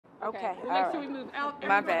Okay. We'll make sure we move out.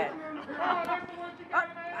 My bad. My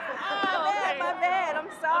bad. I'm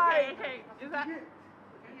sorry. Okay. Is that?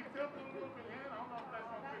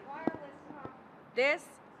 This?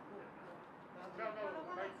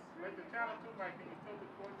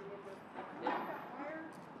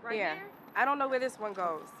 Right Yeah. here? I don't know where this one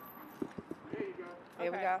goes. There you go.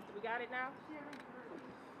 Here we go. We got it now?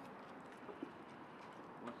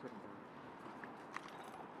 One second.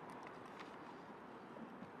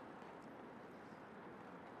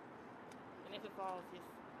 And if it falls, just...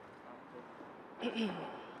 You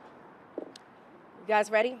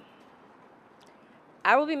guys ready?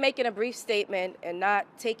 I will be making a brief statement and not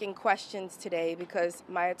taking questions today because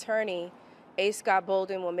my attorney, A. Scott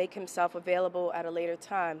Bolden, will make himself available at a later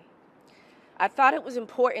time. I thought it was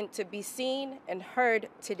important to be seen and heard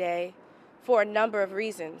today for a number of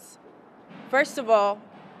reasons. First of all,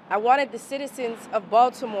 I wanted the citizens of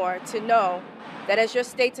Baltimore to know that as your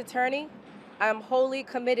state's attorney, I am wholly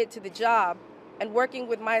committed to the job and working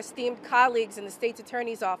with my esteemed colleagues in the state's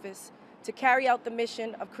attorney's office to carry out the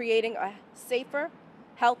mission of creating a safer,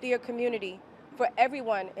 healthier community for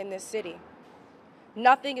everyone in this city.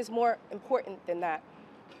 Nothing is more important than that.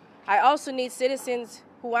 I also need citizens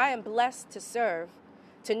who I am blessed to serve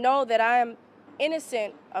to know that I am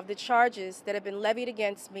innocent of the charges that have been levied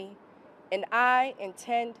against me, and I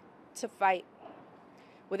intend to fight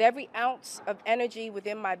with every ounce of energy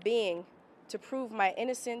within my being to prove my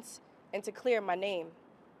innocence and to clear my name.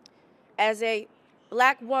 As a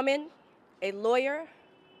Black woman, a lawyer,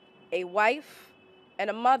 a wife,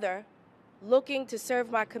 and a mother looking to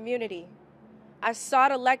serve my community, I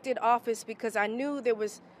sought elected office because I knew there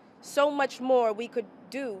was so much more we could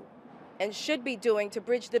do and should be doing to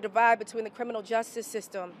bridge the divide between the criminal justice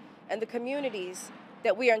system and the communities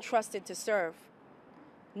that we are entrusted to serve.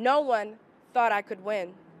 No one thought I could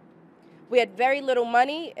win. We had very little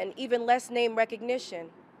money and even less name recognition,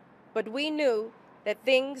 but we knew that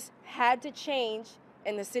things had to change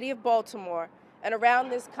in the city of Baltimore and around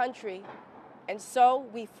this country, and so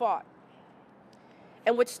we fought.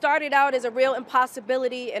 And what started out as a real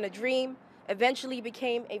impossibility and a dream eventually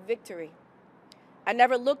became a victory. I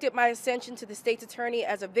never looked at my ascension to the state's attorney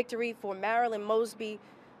as a victory for Marilyn Mosby,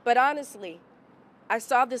 but honestly, I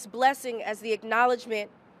saw this blessing as the acknowledgement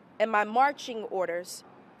and my marching orders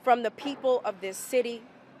from the people of this city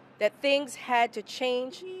that things had to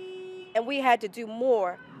change and we had to do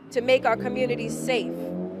more to make our communities safe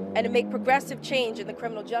and to make progressive change in the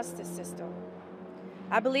criminal justice system.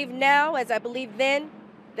 I believe now, as I believed then,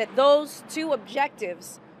 that those two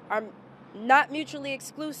objectives are not mutually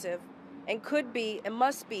exclusive and could be and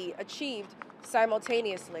must be achieved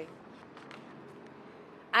simultaneously.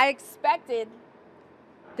 I expected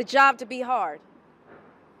the job to be hard.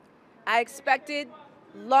 I expected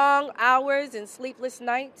long hours and sleepless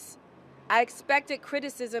nights. I expected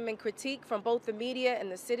criticism and critique from both the media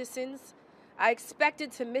and the citizens. I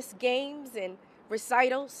expected to miss games and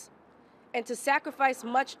recitals and to sacrifice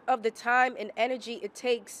much of the time and energy it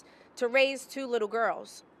takes to raise two little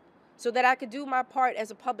girls so that I could do my part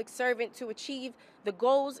as a public servant to achieve the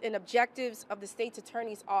goals and objectives of the state's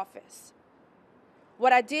attorney's office.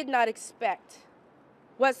 What I did not expect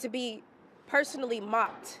was to be personally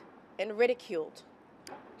mocked and ridiculed,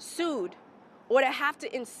 sued, or to have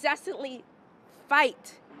to incessantly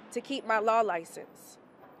fight to keep my law license.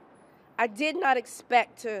 I did not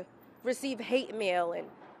expect to receive hate mail and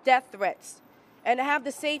death threats and to have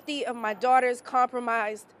the safety of my daughters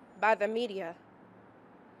compromised by the media.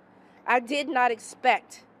 I did not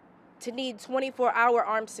expect to need 24-hour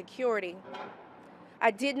armed security. I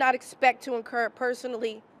did not expect to incur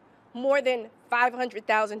personally more than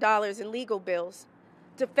 $500,000 in legal bills,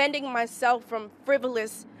 defending myself from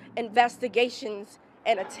frivolous investigations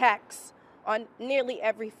and attacks on nearly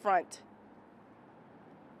every front.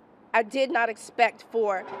 I did not expect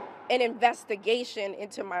for an investigation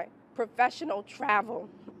into my professional travel,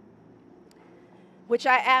 which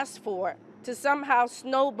I asked for, to somehow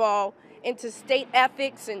snowball into state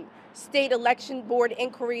ethics and state election board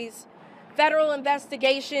inquiries, federal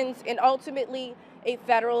investigations, and ultimately a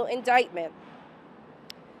federal indictment.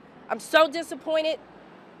 I'm so disappointed,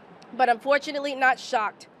 but unfortunately not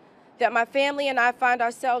shocked, that my family and I find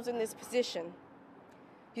ourselves in this position.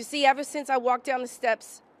 You see, ever since I walked down the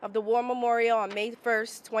steps of the War Memorial on May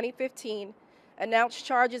 1st, 2015, announced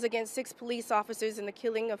charges against 6 police officers in the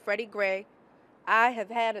killing of Freddie Gray, I have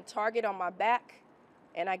had a target on my back,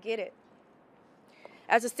 and I get it.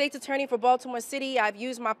 As a state's attorney for Baltimore City, I've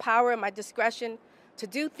used my power and my discretion to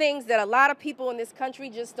do things that a lot of people in this country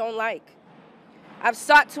just don't like. I've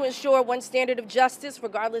sought to ensure one standard of justice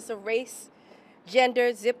regardless of race,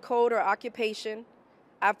 gender, zip code, or occupation.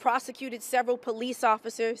 I've prosecuted several police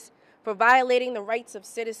officers for violating the rights of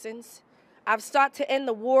citizens. I've sought to end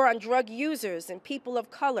the war on drug users and people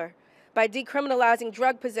of color by decriminalizing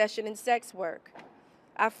drug possession and sex work.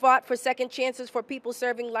 I've fought for second chances for people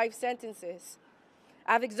serving life sentences.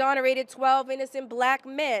 I've exonerated 12 innocent black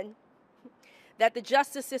men that the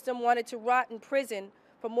justice system wanted to rot in prison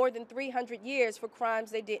for more than 300 years for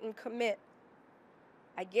crimes they didn't commit.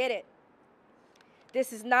 I get it.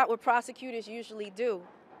 This is not what prosecutors usually do.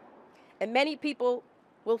 And many people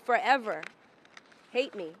will forever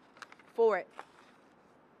hate me for it.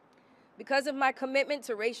 Because of my commitment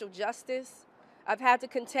to racial justice, I've had to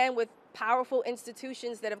contend with powerful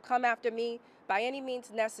institutions that have come after me by any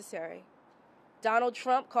means necessary. Donald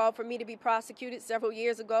Trump called for me to be prosecuted several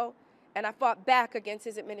years ago, and I fought back against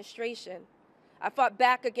his administration. I fought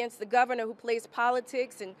back against the governor who plays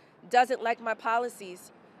politics and doesn't like my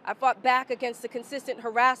policies. I fought back against the consistent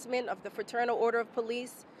harassment of the Fraternal Order of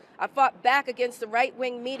Police. I fought back against the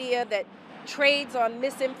right-wing media that trades on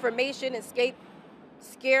misinformation and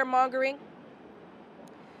scaremongering.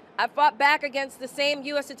 I fought back against the same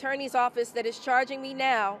U.S. Attorney's Office that is charging me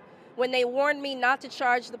now when they warned me not to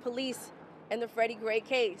charge the police in the Freddie Gray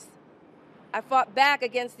case. I fought back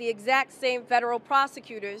against the exact same federal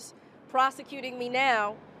prosecutors prosecuting me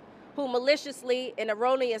now who maliciously and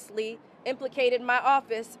erroneously implicated my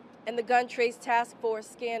office in the Gun Trace Task Force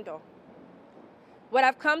scandal. What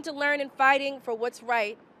I've come to learn in fighting for what's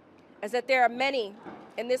right is that there are many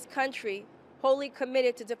in this country wholly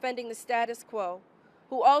committed to defending the status quo,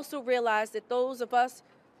 who also realize that those of us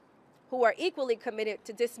who are equally committed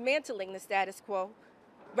to dismantling the status quo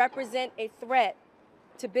represent a threat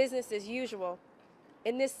to business as usual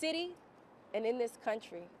in this city and in this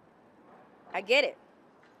country. I get it.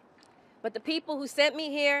 But the people who sent me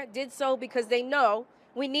here did so because they know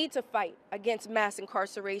we need to fight against mass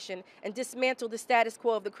incarceration and dismantle the status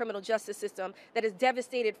quo of the criminal justice system that has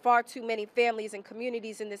devastated far too many families and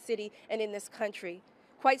communities in this city and in this country.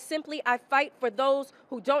 Quite simply, I fight for those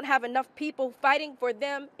who don't have enough people fighting for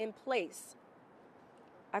them in place.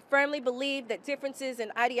 I firmly believe that differences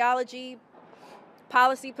in ideology,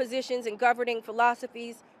 policy positions, and governing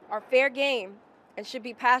philosophies are fair game and should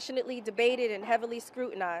be passionately debated and heavily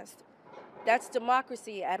scrutinized. That's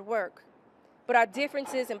democracy at work. But our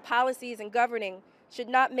differences in policies and governing should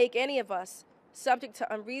not make any of us subject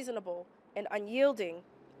to unreasonable and unyielding,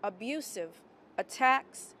 abusive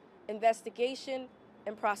attacks, investigation,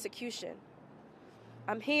 and prosecution.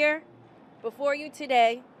 I'm here before you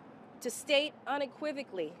today to state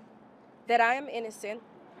unequivocally that I am innocent,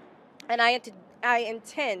 and I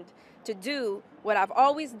intend to do what I've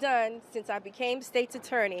always done since I became state's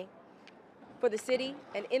attorney for the city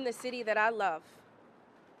and in the city that I love: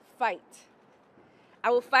 fight. I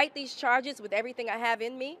will fight these charges with everything I have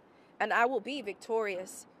in me, and I will be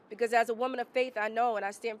victorious. Because as a woman of faith, I know, and I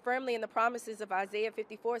stand firmly in the promises of Isaiah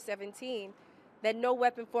 54:17, that no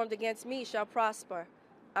weapon formed against me shall prosper.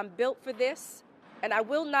 I'm built for this, and I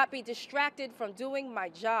will not be distracted from doing my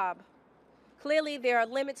job. Clearly, there are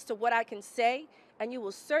limits to what I can say, and you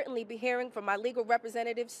will certainly be hearing from my legal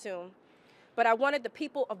representatives soon. But I wanted the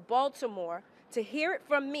people of Baltimore to hear it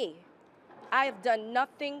from me. I have done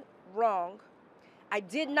nothing wrong. I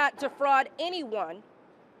did not defraud anyone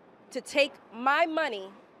to take my money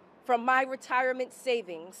from my retirement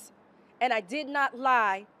savings, and I did not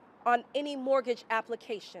lie on any mortgage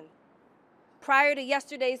application. Prior to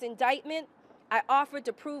yesterday's indictment, I offered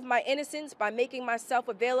to prove my innocence by making myself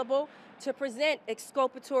available to present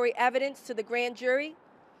exculpatory evidence to the grand jury,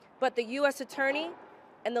 but the U.S. attorney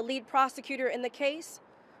and the lead prosecutor in the case,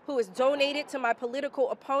 who is donated to my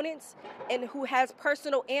political opponents and who has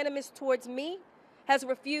personal animus towards me, has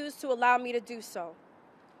refused to allow me to do so.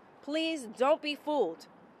 Please don't be fooled.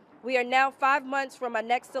 We are now 5 months from our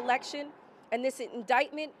next election, and this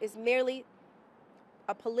indictment is merely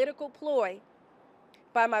a political ploy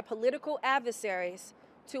by my political adversaries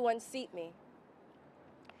to unseat me.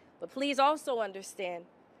 But please also understand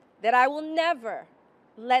that I will never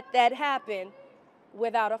let that happen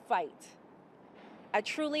without a fight. I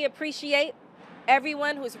truly appreciate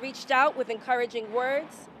everyone who's reached out with encouraging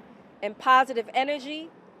words and positive energy,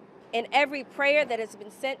 and every prayer that has been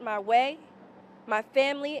sent my way. My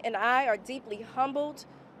family and I are deeply humbled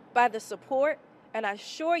by the support, and I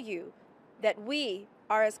assure you that we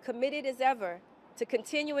are as committed as ever to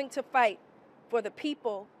continuing to fight for the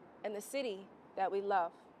people and the city that we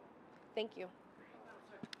love. Thank you.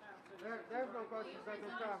 There's no questions at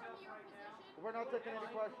this time. We're not taking any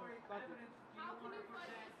questions. Thank you. How can you fight?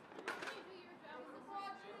 How can you do your job as a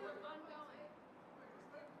prosecutor ongoing?